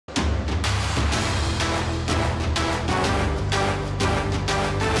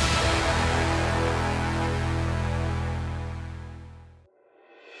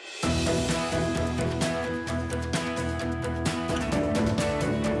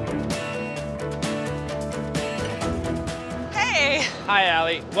Hi,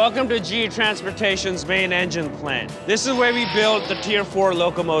 Allie. Welcome to GE Transportation's main engine plant. This is where we build the Tier 4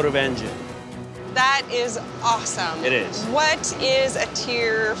 locomotive engine. That is awesome. It is. What is a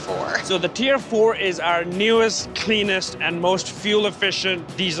Tier 4? So the Tier 4 is our newest, cleanest, and most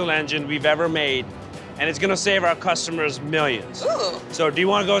fuel-efficient diesel engine we've ever made. And it's gonna save our customers millions. Ooh. So do you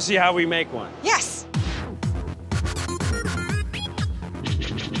wanna go see how we make one? Yes.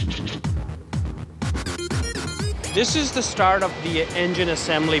 This is the start of the engine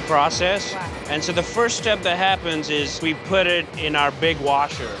assembly process. Wow. And so the first step that happens is we put it in our big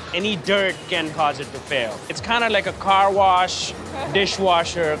washer. Any dirt can cause it to fail. It's kind of like a car wash,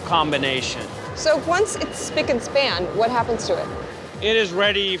 dishwasher combination. So once it's spick and span, what happens to it? It is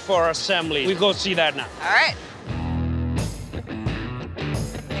ready for assembly. We'll go see that now. All right.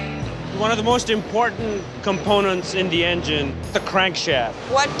 One of the most important components in the engine, the crankshaft.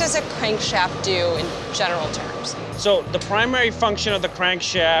 What does a crankshaft do in general terms? So the primary function of the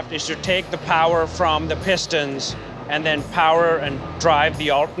crankshaft is to take the power from the pistons and then power and drive the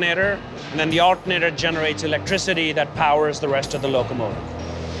alternator. And then the alternator generates electricity that powers the rest of the locomotive.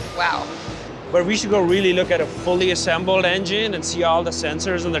 Wow. But we should go really look at a fully assembled engine and see all the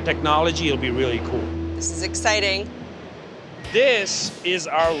sensors and the technology. It'll be really cool. This is exciting. This is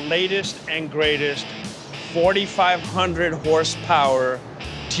our latest and greatest 4,500 horsepower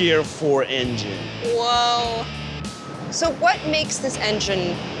Tier 4 engine. Whoa. So what makes this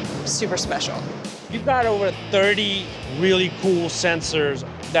engine super special? You've got over 30 really cool sensors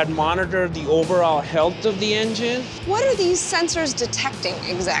that monitor the overall health of the engine. What are these sensors detecting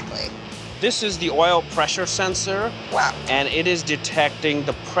exactly? This is the oil pressure sensor. Wow. And it is detecting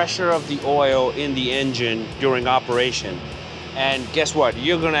the pressure of the oil in the engine during operation. And guess what?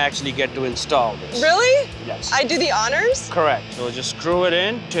 You're gonna actually get to install this. Really? Yes. I do the honors? Correct. So just screw it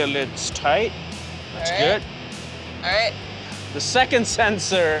in till it's tight. That's good. All right. The second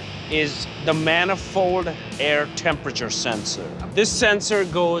sensor is the manifold air temperature sensor. This sensor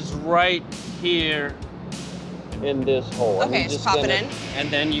goes right here in this hole. Okay, just pop it in. And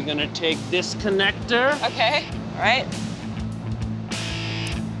then you're gonna take this connector. Okay, all right.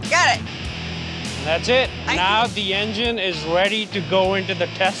 Got it. And that's it. Now the engine is ready to go into the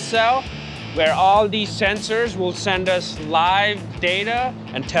test cell where all these sensors will send us live data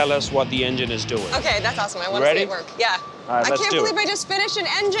and tell us what the engine is doing. Okay, that's awesome. I want to see it work. Yeah. All right, I can't believe I just finished an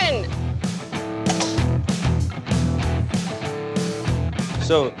engine.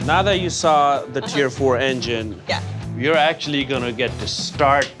 So now that you saw the Tier 4 engine, you're actually gonna get to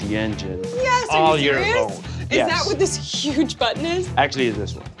start the engine all your own. Is that what this huge button is? Actually, it's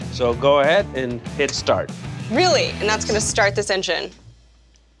this one. So go ahead and hit start. Really? And that's gonna start this engine.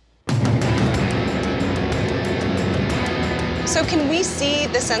 So can we see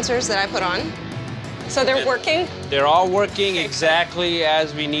the sensors that I put on? So they're working? They're all working exactly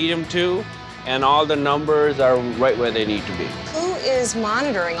as we need them to, and all the numbers are right where they need to be. Who is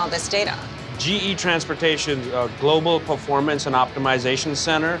monitoring all this data? GE Transportation's Global Performance and Optimization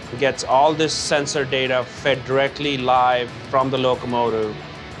Center gets all this sensor data fed directly live from the locomotive.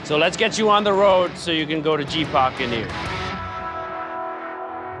 So let's get you on the road so you can go to GPOC in here.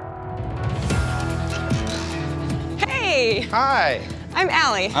 Hey! Hi. I'm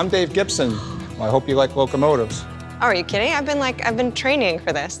Allie. I'm Dave Gibson. Well, I hope you like locomotives. Oh, are you kidding? I've been training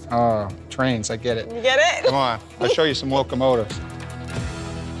for this. Oh, trains, I get it. You get it? Come on, I'll show you some locomotives.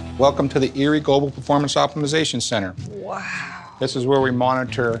 Welcome to the Erie Global Performance Optimization Center. Wow. This is where we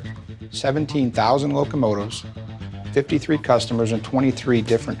monitor 17,000 locomotives, 53 customers in 23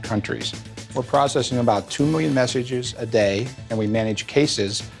 different countries. We're processing about 2 million messages a day, and we manage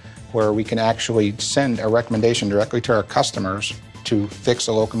cases where we can actually send a recommendation directly to our customers to fix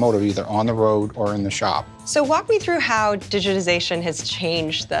a locomotive either on the road or in the shop. So walk me through how digitization has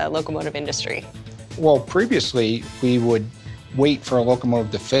changed the locomotive industry. Well, previously, we would wait for a locomotive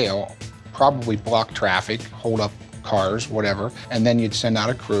to fail, probably block traffic, hold up cars, whatever, and then you'd send out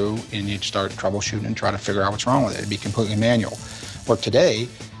a crew and you'd start troubleshooting and try to figure out what's wrong with it. It'd be completely manual. Where today,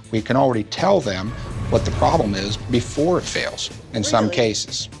 we can already tell them what the problem is before it fails in some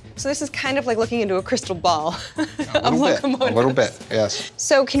cases. So this is kind of like looking into a crystal ball of locomotives. A little bit, yes.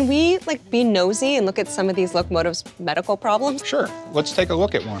 So can we be nosy and look at some of these locomotives' medical problems? Sure, let's take a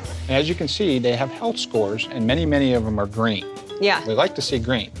look at one. And as you can see, they have health scores and many of them are green. Yeah. We like to see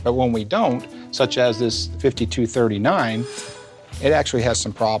green, but when we don't, such as this 5239, it actually has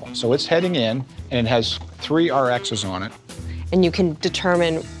some problems. So it's heading in and it has 3 RXs on it. And you can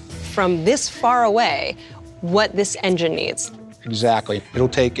determine from this far away what this engine needs. Exactly. It'll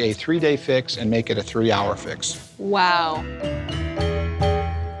take a 3-day fix and make it a 3-hour fix. Wow.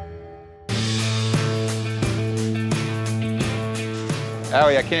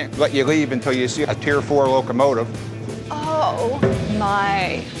 Allie, I can't let you leave until you see a Tier 4 locomotive. Oh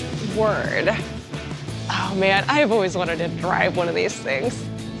my word. Oh man, I've always wanted to drive one of these things.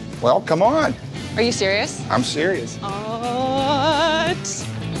 Well, come on. Are you serious? I'm serious. What?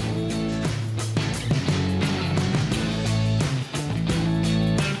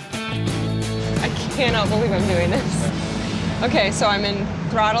 I cannot believe I'm doing this. Okay, so I'm in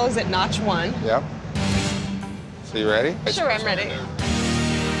throttle is at notch 1. Yep. So you ready? Sure, I'm ready.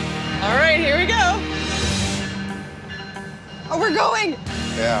 All right, here we go. Oh, we're going.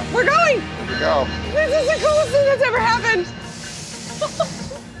 Yeah. We're going. Here we go. This is the coolest thing that's ever happened.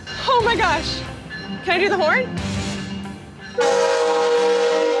 Oh my gosh. Can I do the horn?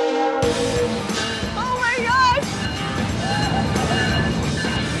 Oh my gosh.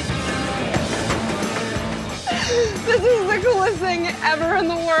 This is the coolest thing ever in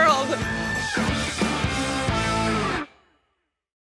the world.